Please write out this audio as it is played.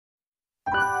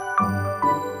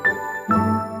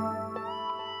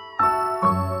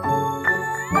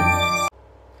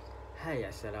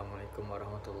Assalamualaikum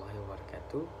warahmatullahi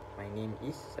wabarakatuh. My name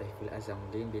is Saiful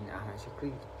Azamuddin bin Ahmad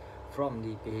Shukri from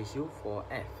the PHU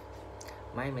 4F.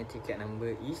 My matric card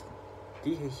number is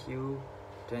DHU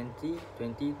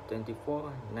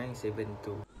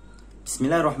 2020-24-972.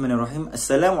 Bismillahirrahmanirrahim.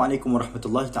 Assalamualaikum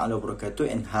warahmatullahi ta'ala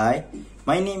wabarakatuh. And hi,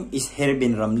 my name is Her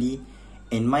bin Ramli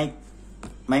and my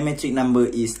matric number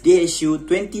is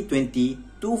DHU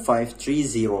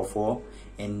 2020-25304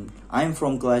 and I'm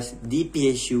from class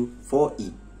DPHU 4E.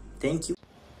 Thank you.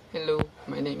 Hello,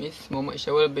 my name is Muhammad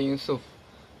Syawal bin Yusuf.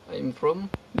 I am from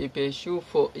DPHU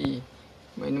 4E.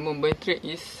 My number matric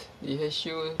is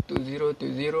DHU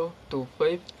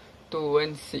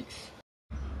 2020-25216.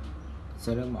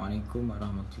 Assalamualaikum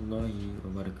warahmatullahi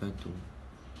wabarakatuh.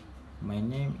 My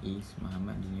name is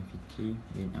Muhammad Dini Fitri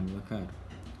bin Abu Bakar.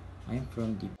 I am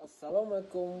from the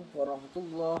Assalamualaikum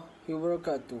warahmatullahi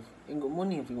wabarakatuh. And good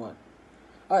morning everyone.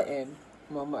 I am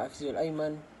Muhammad Afzal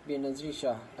Aiman bin Nazri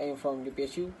Shah. I am from the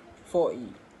PHU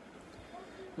 4E.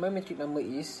 My matric number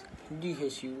is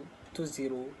DHU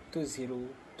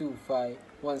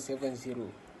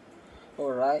 2020-25170.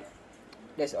 Alright,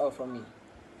 that's all from me.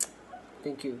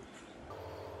 Thank you.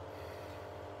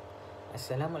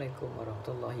 Assalamualaikum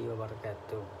warahmatullahi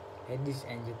wabarakatuh. Ladies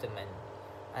and gentlemen,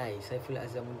 I, Saiful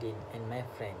Azamuddin, and my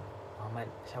friend Muhammad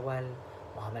Syawal,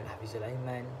 Muhammad Hafizul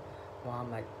Aiman,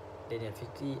 Muhammad Daniel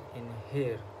Fitri, and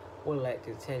here would like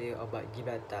to tell you about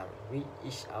Gibraltar, which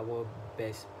is our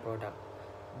best product.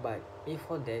 But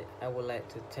before that, I would like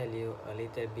to tell you a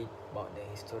little bit about the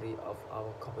history of our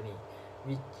company,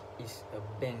 which is a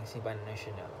Bank Simpanan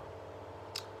Nasional.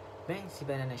 Bank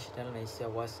Simpanan Nasional Malaysia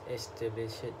was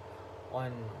established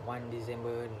on 1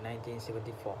 December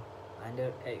 1974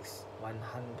 under Act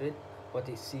 146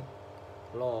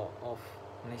 Law of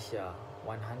Malaysia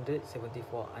 174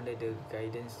 under the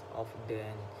guidance of the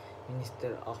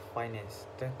Minister of Finance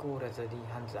Tengku Razadi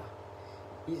Hamzah.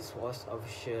 It was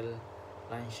officially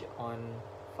launched on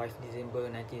 5 December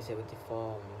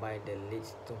 1974 by the late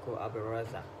Tunku Abdul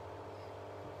Razak.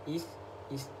 It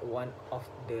is one of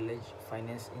the largest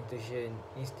finance institution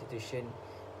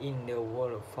in the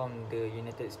world from the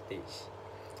United States.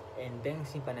 And Bank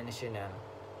Simpanan Nasional,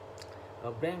 a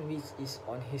bank which is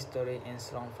on history and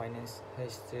strong finance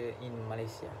history in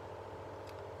Malaysia.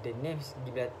 The names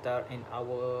Gibraltar and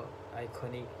our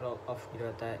iconic Rock of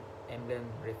Gibraltar emblem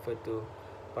refer to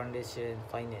Foundation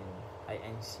Finance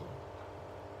 (INC).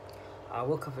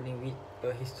 Our company with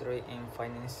a history and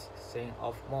finance strength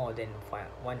of more than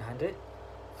 140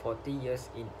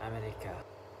 years in America.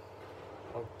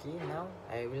 Okay, now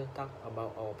I will talk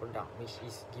about our product, which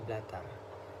is Gibraltar.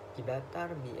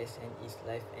 Gibraltar BSN is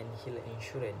life and health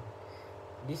insurance.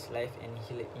 This life and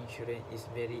health insurance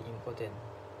is very important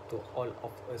to all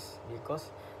of us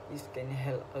because it can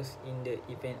help us in the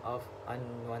event of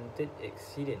unwanted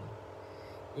accident.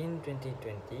 In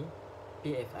 2020,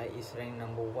 PFI is ranked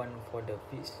number 1 for the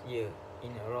 5th year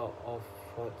in a row of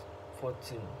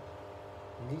Fortune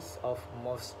list of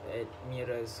most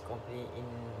admired company in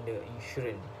the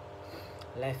insurance,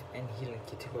 life and health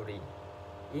category.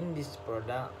 In this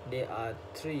product, there are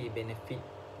 3 benefits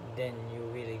then you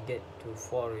will get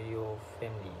for your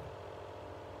family.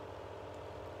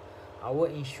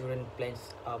 Our insurance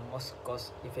plans are most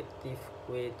cost-effective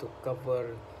way to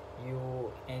cover you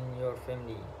and your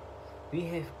family. We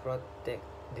have protect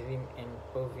dream and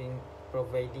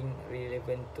providing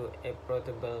relevant to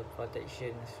affordable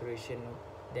protection solution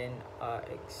that are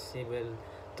accessible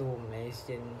to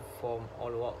Malaysians from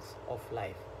all walks of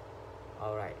life.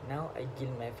 Alright, now I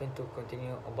give my friend to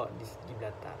continue about this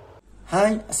Gibraltar.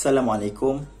 Hi,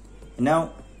 Assalamualaikum.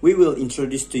 Now we will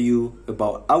introduce to you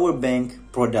about our bank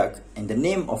product and the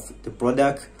name of the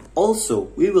product. Also,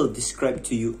 we will describe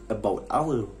to you about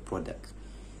our product.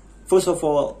 First of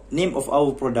all, name of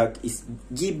our product is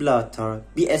Gibraltar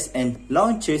BSN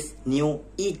launches new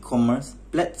e-commerce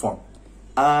platform,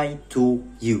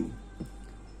 I2U.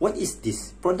 What is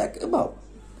this product about?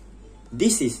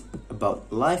 This is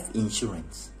about life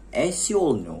insurance. As you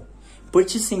all know,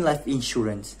 purchasing life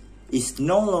insurance is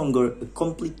no longer a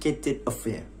complicated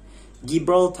affair.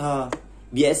 Gibraltar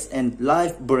BSN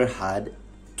Life Berhad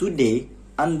today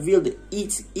unveiled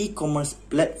its e-commerce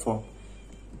platform,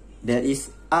 that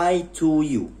is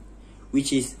I2U,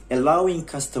 which is allowing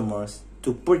customers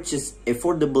to purchase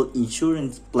affordable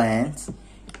insurance plans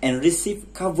and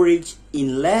receive coverage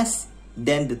in less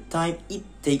than the time it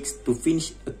takes to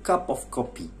finish a cup of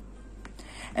coffee.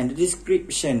 And the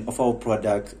description of our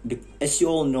product, as you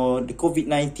all know, the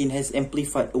COVID-19 has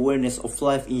amplified awareness of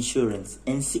life insurance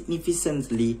and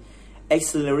significantly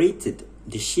accelerated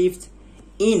the shift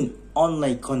in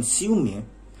online consumer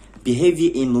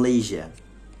behavior in Malaysia.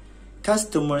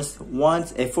 customers want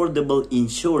affordable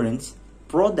insurance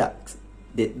products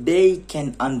that they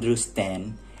can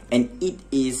understand and it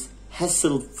is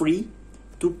hassle-free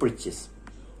to purchase.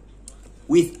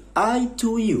 With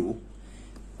I2U,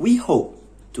 we hope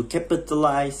to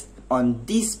capitalize on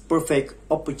this perfect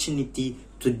opportunity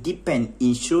to deepen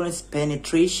insurance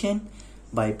penetration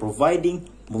by providing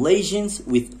Malaysians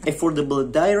with affordable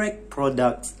direct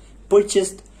products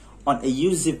purchased on a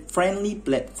user-friendly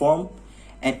platform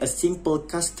and a simple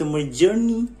customer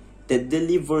journey that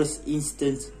delivers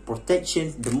instant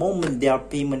protection the moment their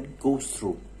payment goes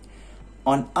through.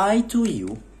 On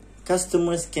I2U,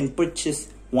 customers can purchase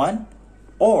one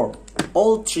or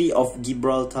all three of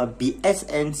Gibraltar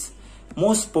BSN's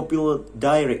most popular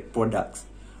direct products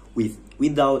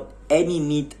without any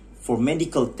need for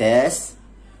medical tests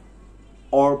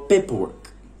or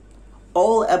paperwork.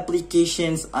 All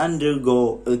applications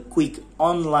undergo a quick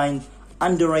online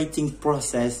underwriting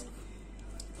process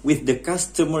with the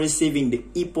customer receiving the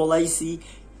e-policy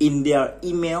in their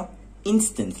email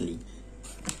instantly.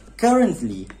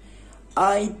 Currently,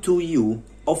 I2U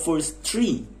offers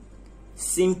 3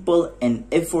 simple and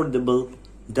affordable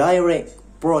direct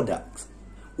products,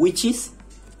 which is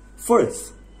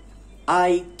first,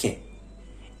 iCare.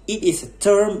 It is a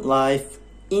term life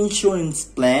insurance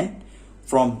plan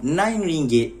from 9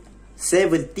 ringgit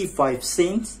 75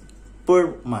 cents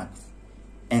per month.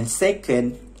 And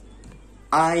second,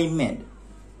 iMed.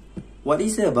 What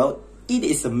is it about? It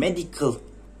is a medical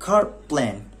card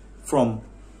plan from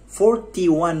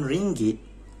 41 ringgit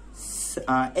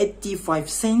 85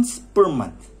 cents per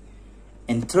month.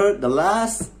 And third, the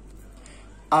last,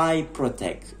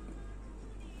 iProtect.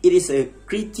 It is a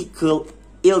critical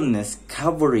illness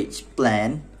coverage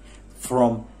plan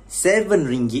from 7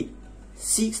 ringgit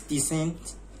 60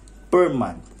 cents per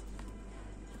month.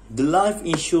 The life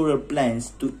insurer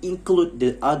plans to include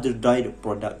the other direct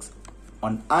products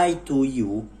on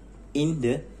I2U in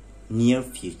the near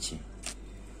future.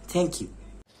 Thank you.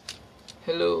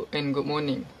 Hello and good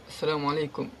morning.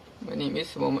 Assalamualaikum. My name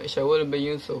is Muhammad Shawal bin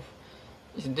Yusuf.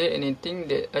 Is there anything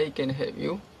that I can help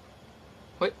you?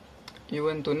 What?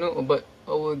 You want to know about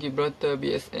our Gibraltar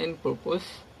BSN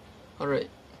purpose?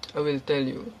 Alright, I will tell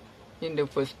you. In the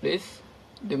first place,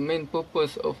 the main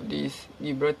purpose of this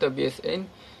Gibraltar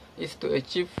BSN is to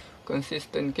achieve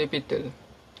consistent capital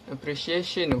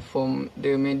appreciation from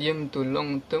the medium to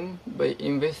long term by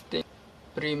investing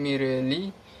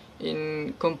primarily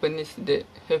in companies that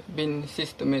have been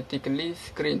systematically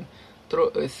screened through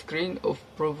a screen of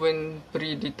proven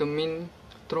predetermined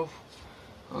through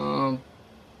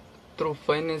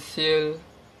financial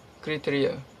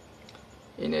criteria.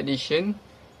 In addition,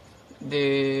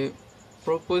 the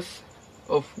purpose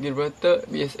of Gibraltar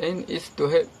BSN is to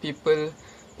help people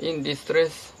in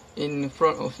distress in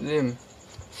front of them,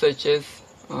 such as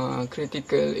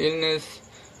critical illness,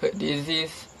 heart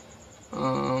disease,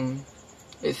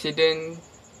 accident,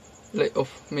 lack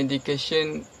of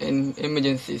medication, and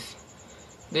emergencies.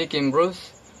 They can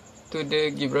browse to the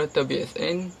Gibraltar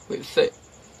BSN website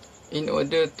in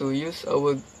order to use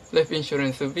our life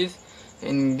insurance service,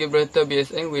 and Gibraltar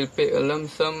BSN will pay a lump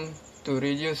sum to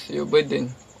reduce your burden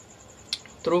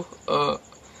through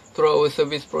our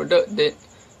service product that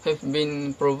have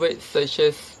been provided, such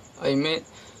as iMed,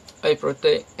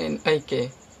 iProtect, and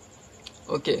iCare.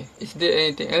 Okay, is there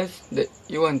anything else that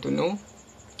you want to know?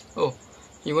 Oh,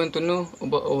 you want to know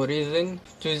about our reason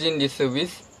choosing this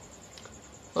service?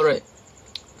 Alright,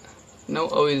 now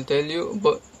I will tell you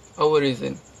about our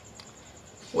reason.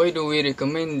 Why do we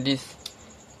recommend this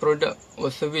product or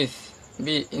service,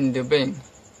 be in the bank?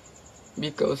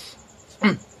 Because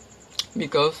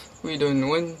we don't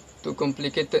want to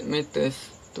complicated matters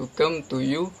to come to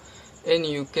you and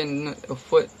you cannot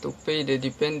afford to pay the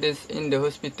dependents in the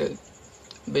hospital.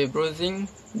 By browsing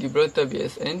Gibraltar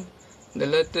BSN, the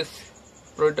latest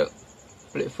product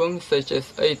platforms such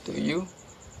as I2U,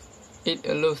 it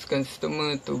allows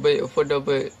customers to buy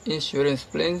affordable insurance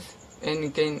plans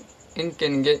and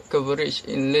can get coverage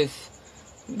in less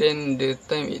than the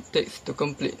time it takes to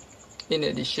complete. In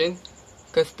addition,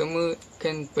 customers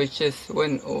can purchase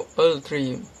one or all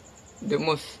 3 the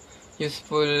most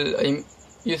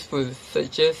useful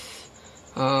such as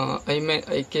iMed,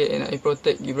 iCare, and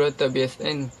iProtect Gibraltar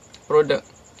BSN product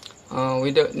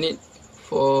without need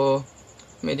for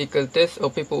medical tests or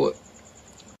paperwork.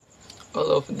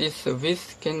 All of this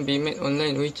service can be made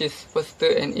online, which is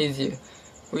faster and easier,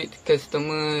 with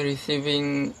customers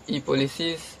receiving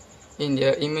e-policies in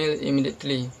their email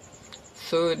immediately,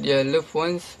 so their loved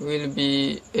ones will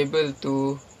be able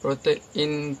to protect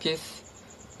in case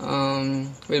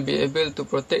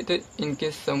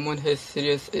someone has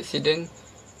serious accident,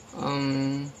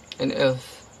 and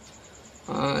else.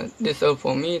 That's all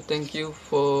for me. Thank you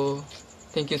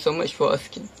so much for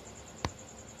asking.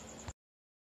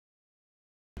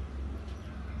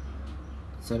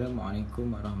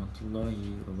 Assalamualaikum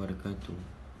warahmatullahi wabarakatuh.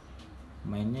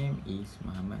 My name is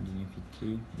Muhammad Dini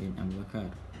Fitri bin Abu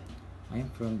Bakar. I'm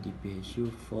from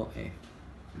DPSU 4F.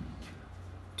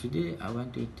 Today I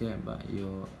want to tell about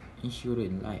your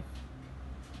insurance life.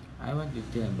 I want to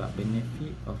tell about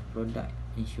benefit of product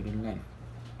insurance life.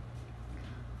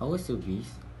 Our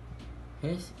service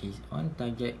has its own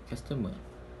target customer.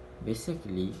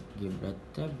 Basically,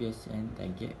 Gibraltar BSN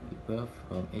target people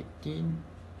from 18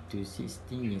 to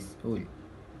 16 years old.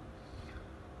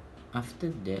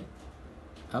 After that,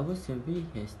 our service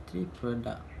has 3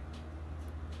 products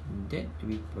that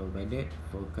we provided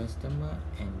for customer,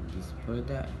 and this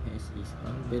product has its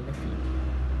own benefit.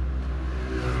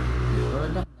 The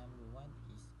product number 1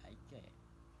 is eye care.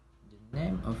 The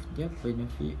name of the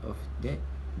benefit of that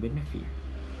benefit: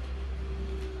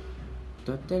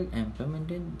 total and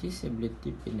permanent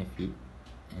disability benefit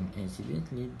and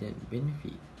accidentally death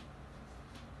benefit.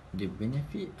 The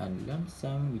benefit are lump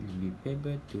sum will be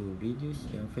payable to reduce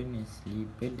your financial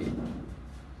burden.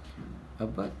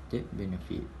 About that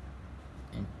benefit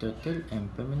and total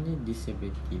and permanent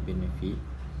disability benefit,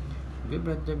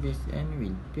 Gibraltar BSN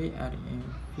will pay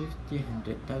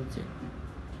RM50,000.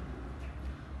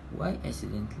 While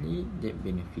accidentally death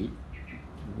benefit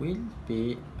will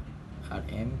pay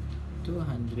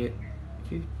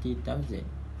RM250,000.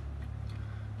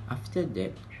 After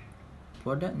that,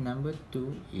 product number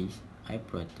 2 is Eye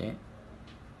Protect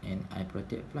and Eye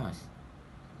Protect Plus.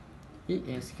 It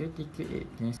has critical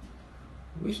illness,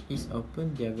 which is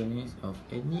open diagnosis of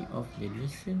any of the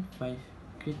listed 5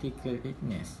 critical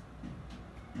illness.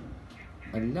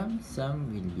 A lump sum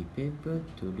will be payable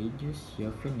to reduce your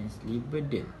financial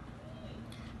burden.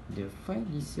 The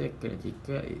 5 listed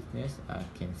critical illness are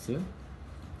cancer,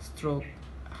 stroke,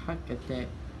 heart attack,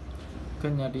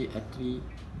 coronary artery,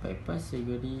 bypass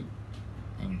surgery,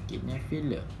 and kidney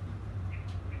failure.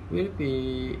 Will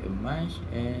pay as much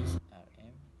as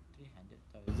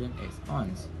RM300,000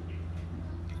 add-ons.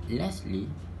 Lastly,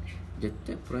 the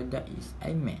third product is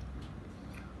iMed.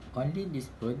 Only this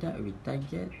product will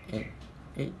target at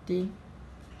 18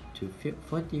 to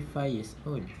 45 years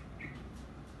old.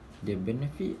 The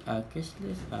benefits are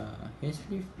cashless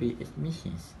hassle-free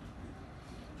admissions.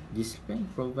 This plan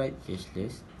provides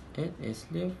cashless and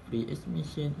hassle-free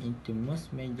admission into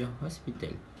most major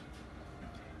hospitals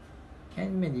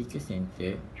and medical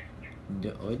centers.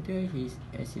 The order is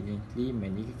accidentally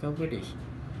medical coverage.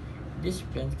 This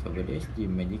plan covers the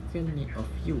medical need of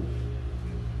you,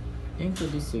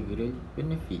 including several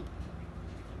benefits.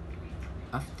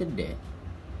 After that,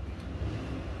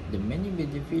 the main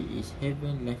benefit is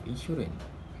having life insurance.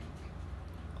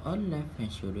 All life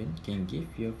insurance can give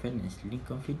you financial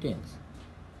confidence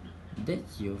that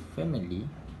your family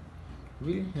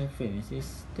will have financial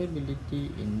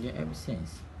stability in your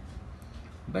absence.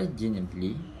 But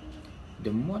generally,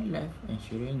 the more life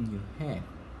insurance you have,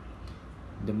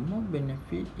 the more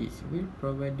benefit it will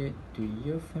provided to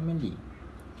your family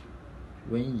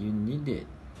when you need it.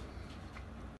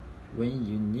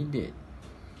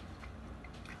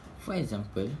 For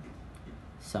example,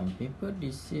 some people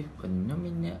receive a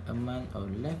nominal amount of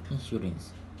life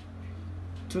insurance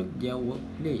through their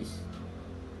workplace,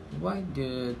 while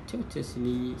the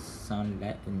totally sound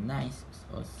like a nice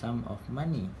or sum of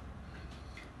money.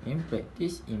 In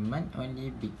practice, it might only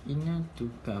be enough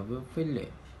to cover further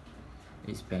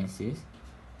expenses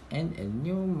and a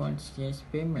new mortgage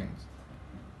payment.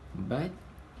 But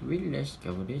with large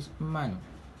coverage amount,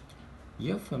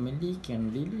 your family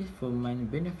can rely for money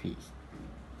benefits.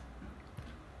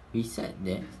 Besides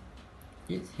that,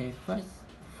 it has 5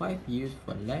 years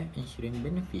for life insurance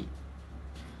benefit.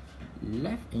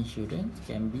 Life insurance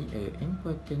can be an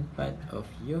important part of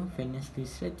your financial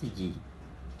strategy.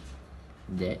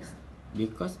 That's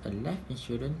because a life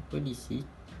insurance policy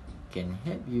can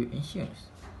help you ensure.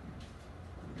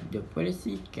 The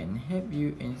policy can help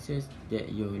you ensure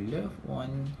that your loved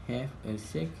one have a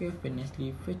secure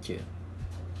financial future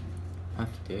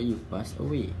after you pass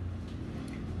away.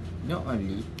 Not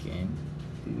only can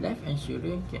life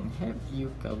insurance can help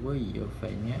you cover your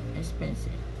final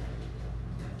expenses.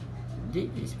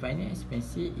 This final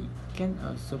expenses it can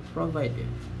also provide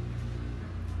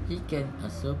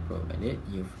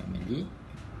your family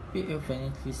with a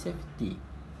financial safety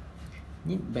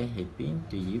need by helping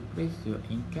to increase your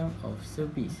income of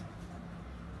service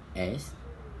as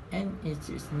an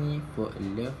exchange for a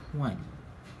loved one.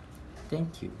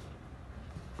 Thank you.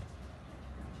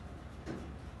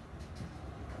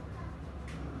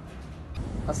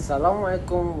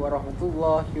 Assalamualaikum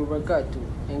warahmatullahi wabarakatuh,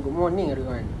 and good morning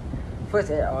everyone. First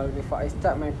at all, before I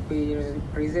start my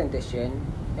presentation,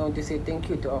 I want to say thank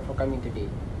you to all for coming today.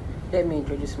 Let me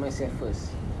introduce myself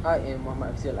first. I am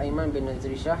Muhammad Afzal Aiman bin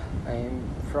Nazri Shah. I am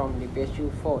from the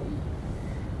PSU 4E.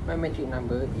 My metric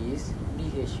number is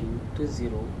DHU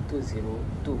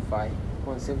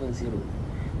 202025.70.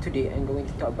 Today I'm going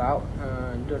to talk about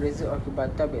the result of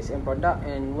Gibraltar BSN product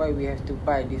and why we have to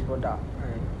buy this product.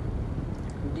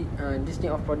 This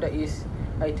name of product is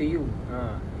I2U.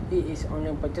 It is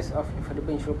online purchase of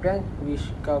affordable insurance plan with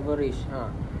coverage.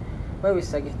 Why we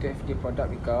suggest to have the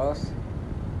product? Because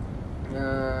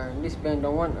this bank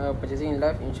don't want purchasing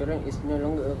life insurance is no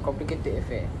longer a complicated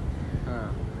affair.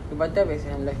 Gibraltar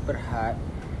BSN Life Berhad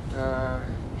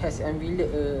has unveiled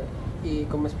a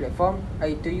e-commerce platform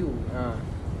I2U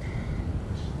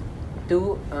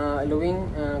to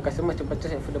allowing customers to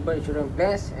purchase affordable insurance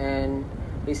plans and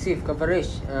receive coverage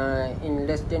in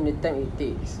less than the time it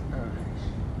takes.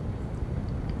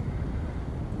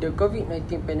 The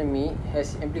COVID-19 pandemic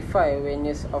has amplified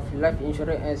awareness of life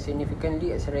insurance and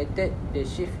significantly accelerated the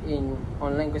shift in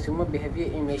online consumer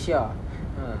behaviour in Malaysia.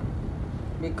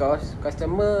 Because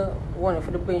customer want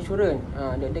affordable insurance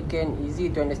that they can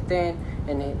easy to understand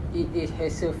and it is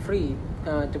hassle-free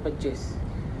to purchase.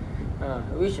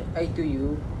 Which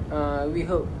I2U, we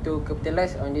hope to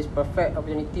capitalize on this perfect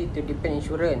opportunity to deepen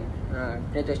insurance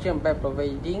penetration by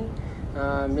providing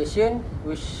Malaysian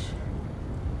which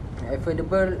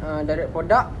affordable direct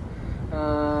product,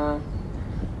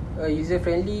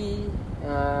 user-friendly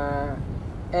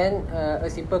and a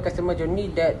simple customer journey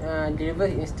that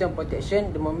delivers instant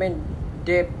protection the moment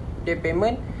their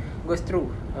payment goes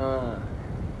through.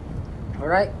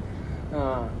 Alright.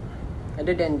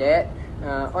 Other than that,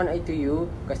 on I2U,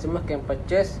 customer can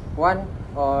purchase one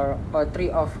or three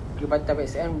of Gibraltar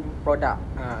BSN product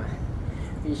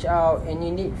without any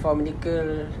need for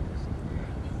medical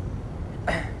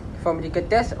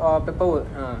test or paperwork.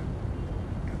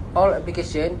 All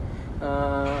application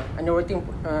underwriting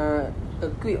a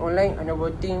quick online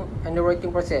underwriting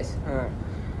process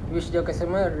which the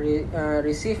customer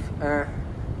receive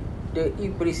the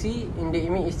e-policy in the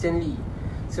email instantly.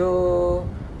 So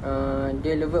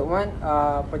the level 1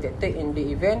 are protected in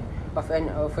the event of an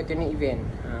unfortunate event.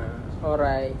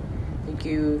 Alright, thank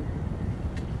you.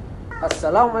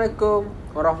 Assalamualaikum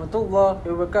warahmatullahi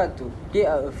wabarakatuh. There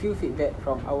are a few feedback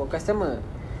from our customer.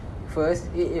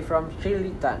 First, it is from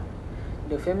Shirley Tan.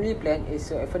 The family plan is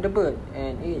so affordable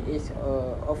and it is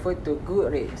offered to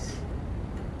good rates.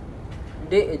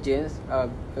 The agents are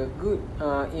good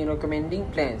in recommending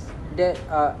plans that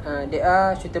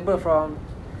are suitable for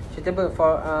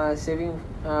saving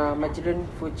my children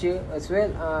future as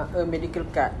well a medical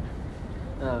card.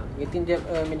 Getting them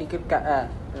a medical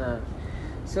card.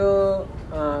 So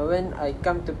when I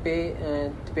come to pay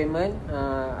payment,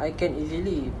 I can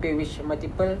easily pay with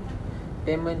multiple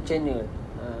payment channel.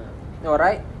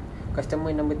 Alright. Customer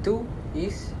number 2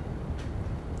 is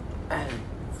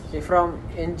from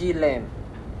NG Lam.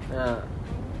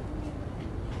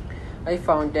 I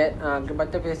found that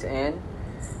Gibraltar BSN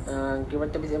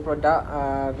product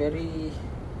are very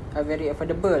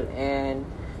affordable and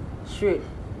should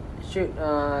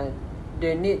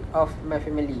the need of my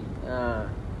family,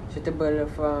 suitable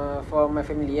for my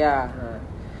family.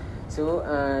 So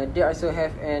they also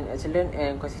have an excellent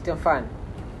and consistent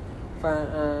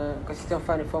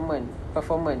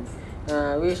performance,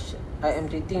 which I am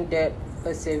treating that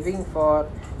a saving for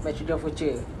my children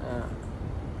future.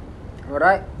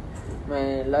 Alright,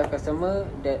 my last customer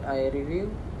that I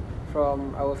review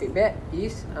from our feedback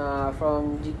is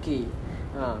from GK.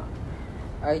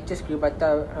 I chose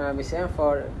Gibraltar BSN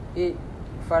for it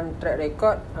fund track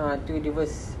record to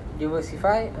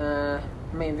diversify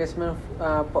my investment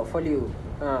portfolio,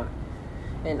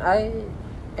 and I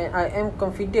am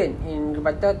confident in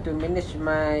Gibraltar to manage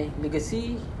my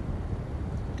legacy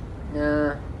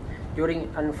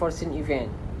during unforeseen event.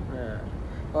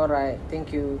 Alright,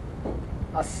 thank you.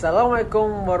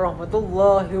 Assalamualaikum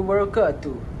warahmatullahi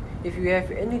wabarakatuh. If you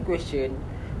have any question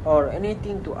or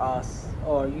anything to ask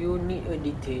or you need a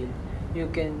detail, you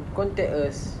can contact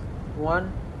us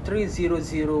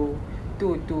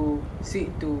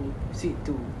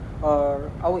 1300226262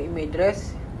 or our email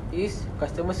address is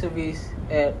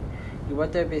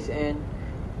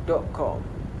customerservice@gibraltarbsn.com.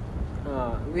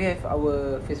 We have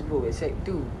our Facebook website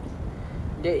too.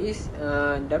 That is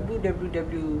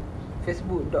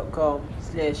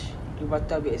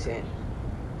www.facebook.com/gibraltarbsn.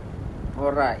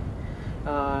 Alright.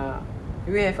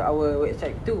 We have our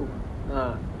website too.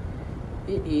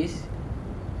 It is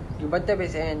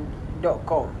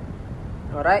gibraltarbsn.com.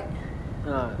 Alright.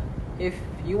 if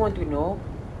you want to know,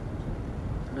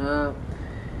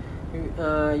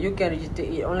 you can register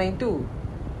it online too.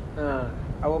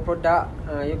 Our product,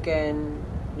 you can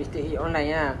register it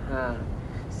online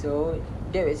So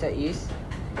that website is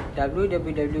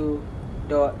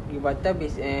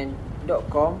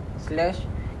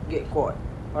www.gibraltarbsn.com/getquote.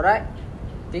 Alright,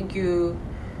 thank you.